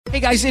Hey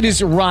guys, it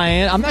is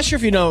Ryan. I'm not sure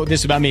if you know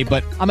this about me,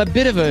 but I'm a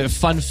bit of a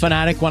fun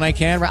fanatic when I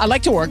can. I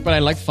like to work, but I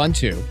like fun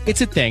too.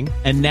 It's a thing.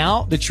 And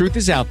now the truth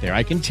is out there.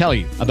 I can tell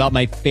you about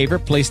my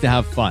favorite place to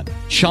have fun.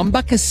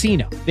 Chumba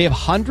Casino. They have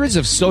hundreds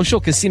of social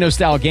casino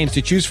style games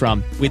to choose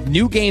from with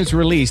new games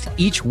released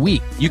each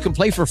week. You can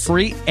play for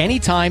free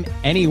anytime,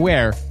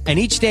 anywhere. And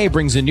each day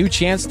brings a new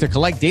chance to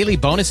collect daily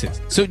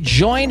bonuses. So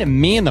join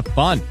me in the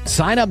fun.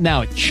 Sign up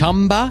now at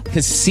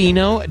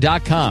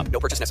ChumbaCasino.com. No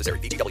purchase necessary.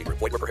 VGW.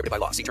 Void where prohibited by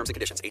law. See terms and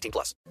conditions.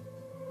 18+.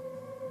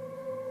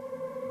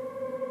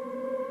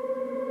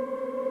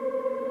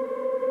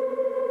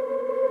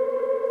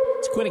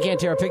 It's Quinn and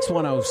Cantera, Pix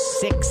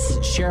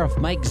 106. Sheriff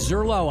Mike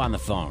Zurlo on the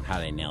phone. How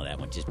did they nail that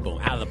one? Just boom,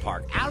 out of the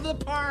park. Out of the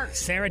park!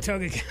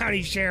 Saratoga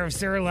County Sheriff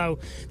Zurlo.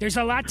 There's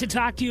a lot to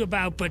talk to you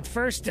about, but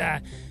first,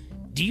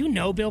 do you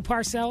know Bill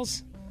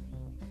Parcells?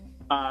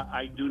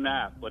 I do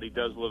not, but he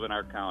does live in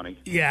our county.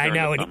 Yeah, I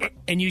know.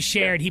 And you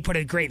shared, he put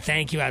a great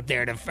thank you out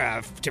there to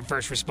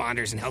first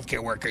responders and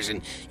healthcare workers,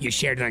 and you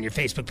shared it on your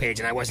Facebook page,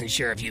 and I wasn't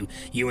sure if you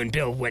and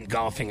Bill went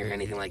golfing or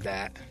anything like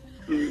that.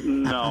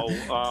 No,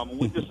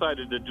 we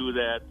decided to do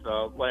that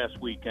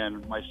last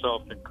weekend.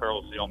 Myself and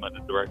Carl Zielman, the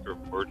Director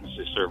of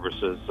Emergency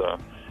Services,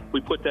 we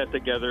put that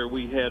together.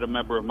 We had a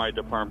member of my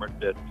department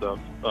that's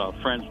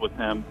friends with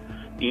him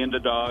and the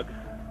dog,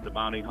 the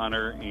bounty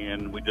hunter,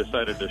 and we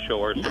decided to show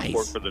our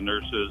support for the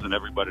nurses and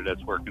everybody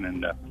that's working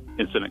in the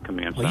Incident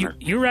Command Center.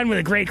 You run with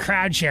a great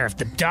crowd, Sheriff.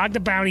 The dog, the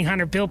bounty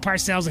hunter, Bill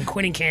Parcells, and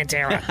Quinn and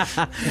Cantera.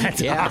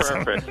 That's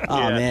awesome. Perfect.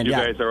 Oh, man. You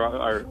guys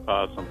are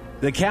awesome.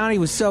 The county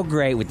was so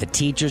great with the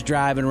teachers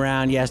driving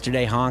around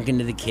yesterday, honking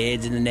to the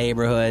kids in the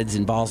neighborhoods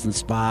in Boston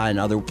Spa and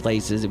other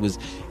places.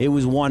 It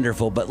was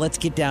wonderful. But let's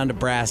get down to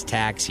brass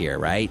tacks here,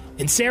 right?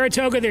 In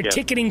Saratoga, they're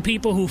ticketing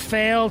people who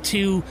fail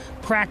to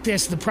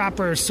practice the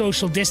proper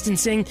social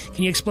distancing.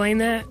 Can you explain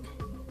that?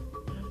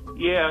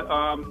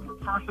 Yeah,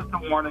 first it's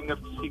a warning if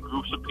you see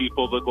groups of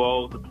people to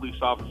go, the police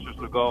officers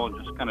will go and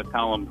just kind of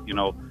tell them,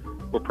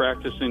 we're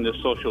practicing this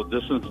social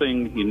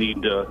distancing. You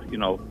need to,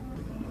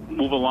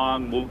 move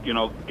along,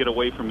 get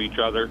away from each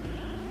other.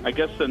 I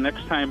guess the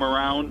next time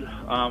around,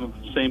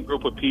 same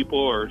group of people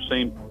or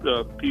same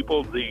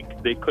people,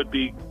 they could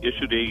be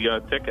issued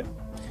a ticket.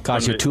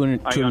 Cost you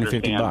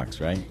 $250,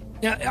 right?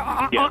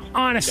 Now, Yes.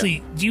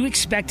 Honestly, do you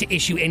expect to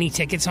issue any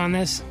tickets on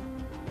this?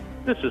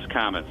 This is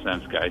common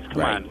sense, guys.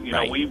 Come Right, on,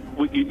 right. we've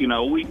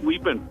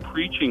been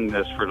preaching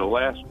this for the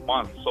last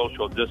month,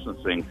 social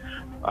distancing.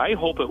 I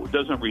hope it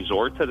doesn't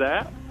resort to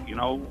that.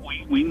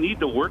 We need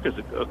to work as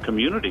a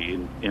community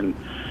and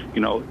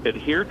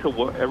adhere to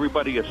what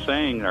everybody is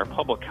saying. Our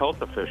public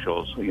health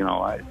officials,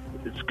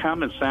 it's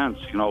common sense.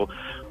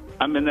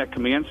 I'm in that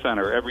command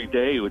center every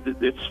day.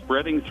 It's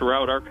spreading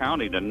throughout our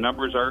county. The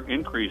numbers are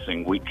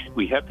increasing.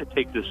 We have to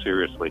take this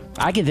seriously.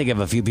 I can think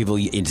of a few people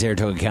in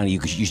Saratoga County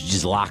you should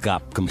just lock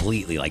up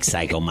completely, like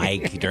Psycho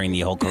Mike during the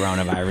whole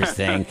coronavirus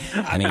thing.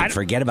 I mean,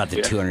 forget about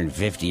the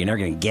 250. You're never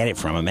going to get it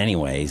from them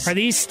anyways. Are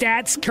these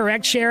stats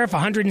correct, Sheriff?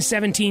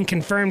 117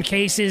 confirmed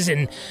cases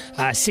and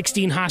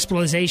 16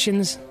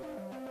 hospitalizations?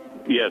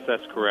 Yes,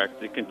 that's correct.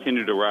 They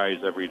continue to rise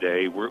every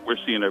day. We're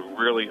seeing a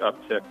really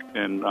uptick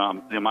in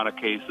the amount of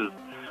cases.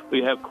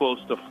 We have close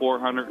to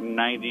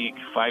 490,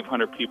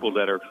 500 people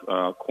that are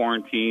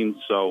quarantined.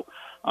 So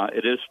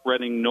it is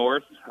spreading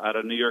north out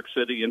of New York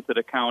City into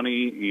the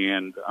county.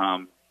 And,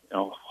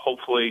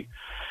 hopefully,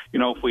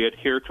 if we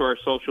adhere to our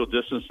social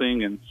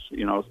distancing and,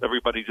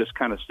 everybody just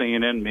kind of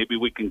staying in, maybe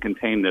we can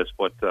contain this.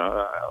 But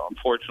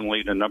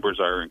unfortunately, the numbers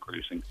are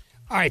increasing.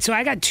 All right, so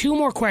I got two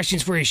more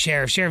questions for you,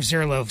 Sheriff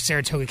Zurlo of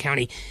Saratoga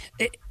County.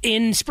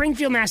 In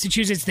Springfield,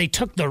 Massachusetts, they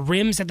took the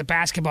rims at the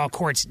basketball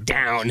courts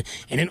down,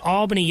 and in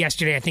Albany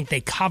yesterday, I think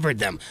they covered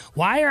them.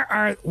 Why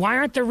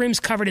aren't the rims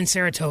covered in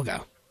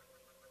Saratoga?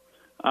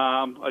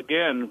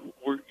 Again,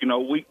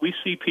 we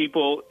see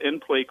people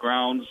in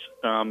playgrounds.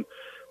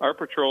 Our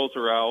patrols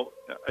are out.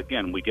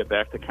 Again, we get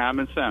back to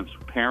common sense.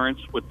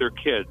 Parents with their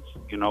kids,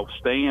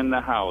 stay in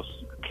the house.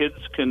 Kids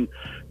can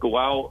go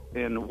out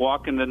and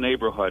walk in the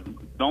neighborhood.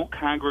 Don't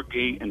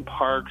congregate in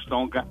parks.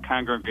 Don't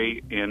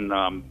congregate in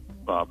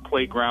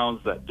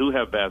playgrounds that do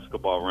have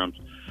basketball rims.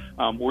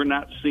 We're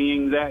not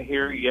seeing that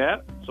here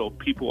yet, so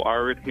people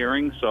are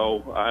adhering.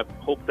 So I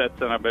hope that's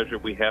a measure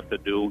we have to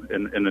do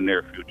in the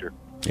near future.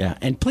 Yeah,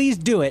 and please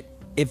do it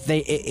if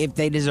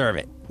they deserve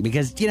it.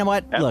 Because you know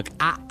what? Yep. Look,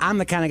 I'm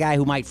the kind of guy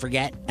who might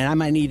forget, and I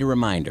might need a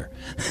reminder.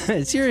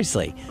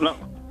 Seriously. No,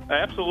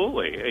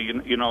 absolutely.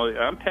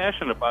 I'm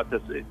passionate about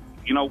this.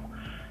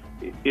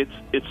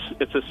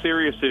 It's a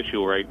serious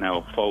issue right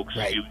now, folks.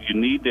 Right. You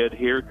need to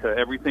adhere to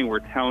everything we're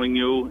telling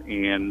you,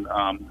 and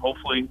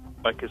hopefully,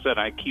 like I said,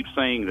 I keep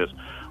saying this,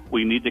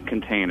 we need to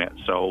contain it.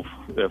 So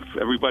if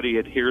everybody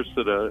adheres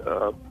to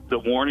the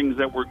warnings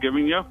that we're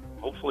giving you,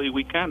 hopefully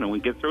we can and we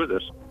get through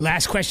this.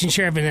 Last question,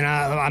 Sheriff, and then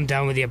I'm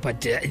done with you.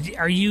 But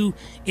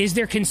is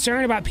there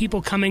concern about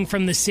people coming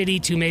from the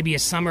city to maybe a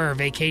summer or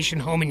vacation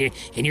home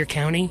in your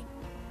county?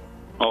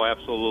 Oh,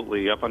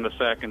 absolutely. Up on the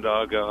Sac and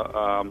Dog,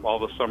 all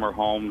the summer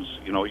homes,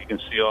 you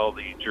can see all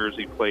the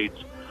Jersey plates.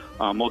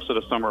 Most of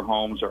the summer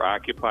homes are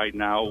occupied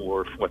now,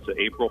 or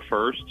April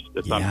 1st?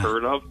 That's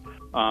unheard of.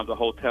 The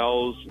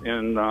hotels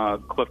in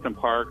Clifton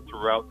Park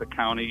throughout the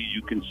county,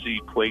 you can see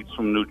plates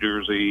from New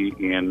Jersey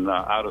and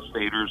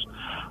out-of-staters.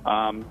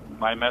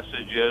 My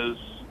message is,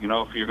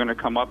 if you're going to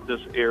come up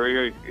this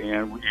area,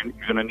 and you're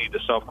going to need to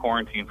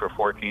self-quarantine for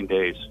 14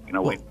 days.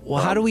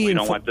 How do we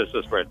don't want this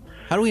to spread.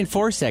 How do we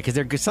enforce that?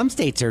 Because some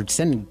states are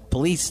sending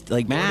police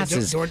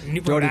masses door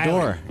to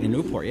door in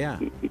Newport. Yeah.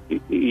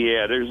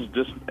 Yeah, there's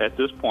just at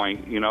this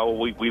point,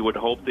 we would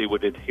hope they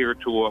would adhere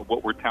to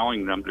what we're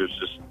telling them. There's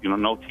just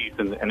no teeth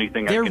in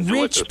anything. They're I can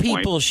do rich at this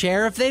people, point.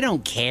 Sheriff. They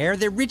don't care.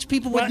 They're rich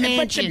people with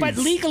mansions. But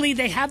legally,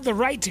 they have the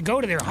right to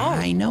go to their home.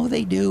 I know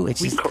they do.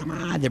 It's just come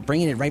on. They're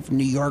bringing it right from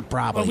New York,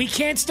 probably. Well, we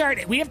can't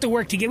start. We have to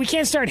work together. We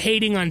can't start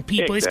hating on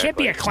people. This can't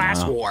be a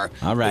class war.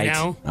 All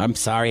right. I'm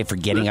sorry for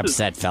getting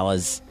upset,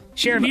 fellas.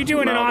 Sheriff, you're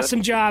doing an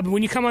awesome job.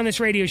 When you come on this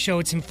radio show,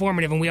 it's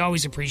informative, and we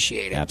always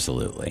appreciate it.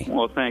 Absolutely.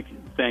 Well, thank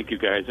you,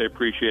 guys. I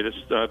appreciate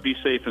it. Be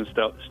safe and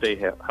stay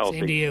healthy.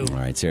 Same to you. All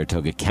right,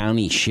 Saratoga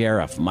County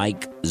Sheriff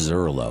Mike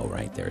Zurlo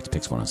right there. It's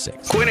Pix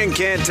 106. Quinn and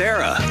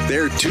Cantera,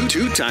 they're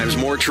two times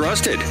more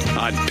trusted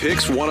on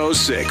Pix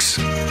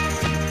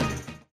 106.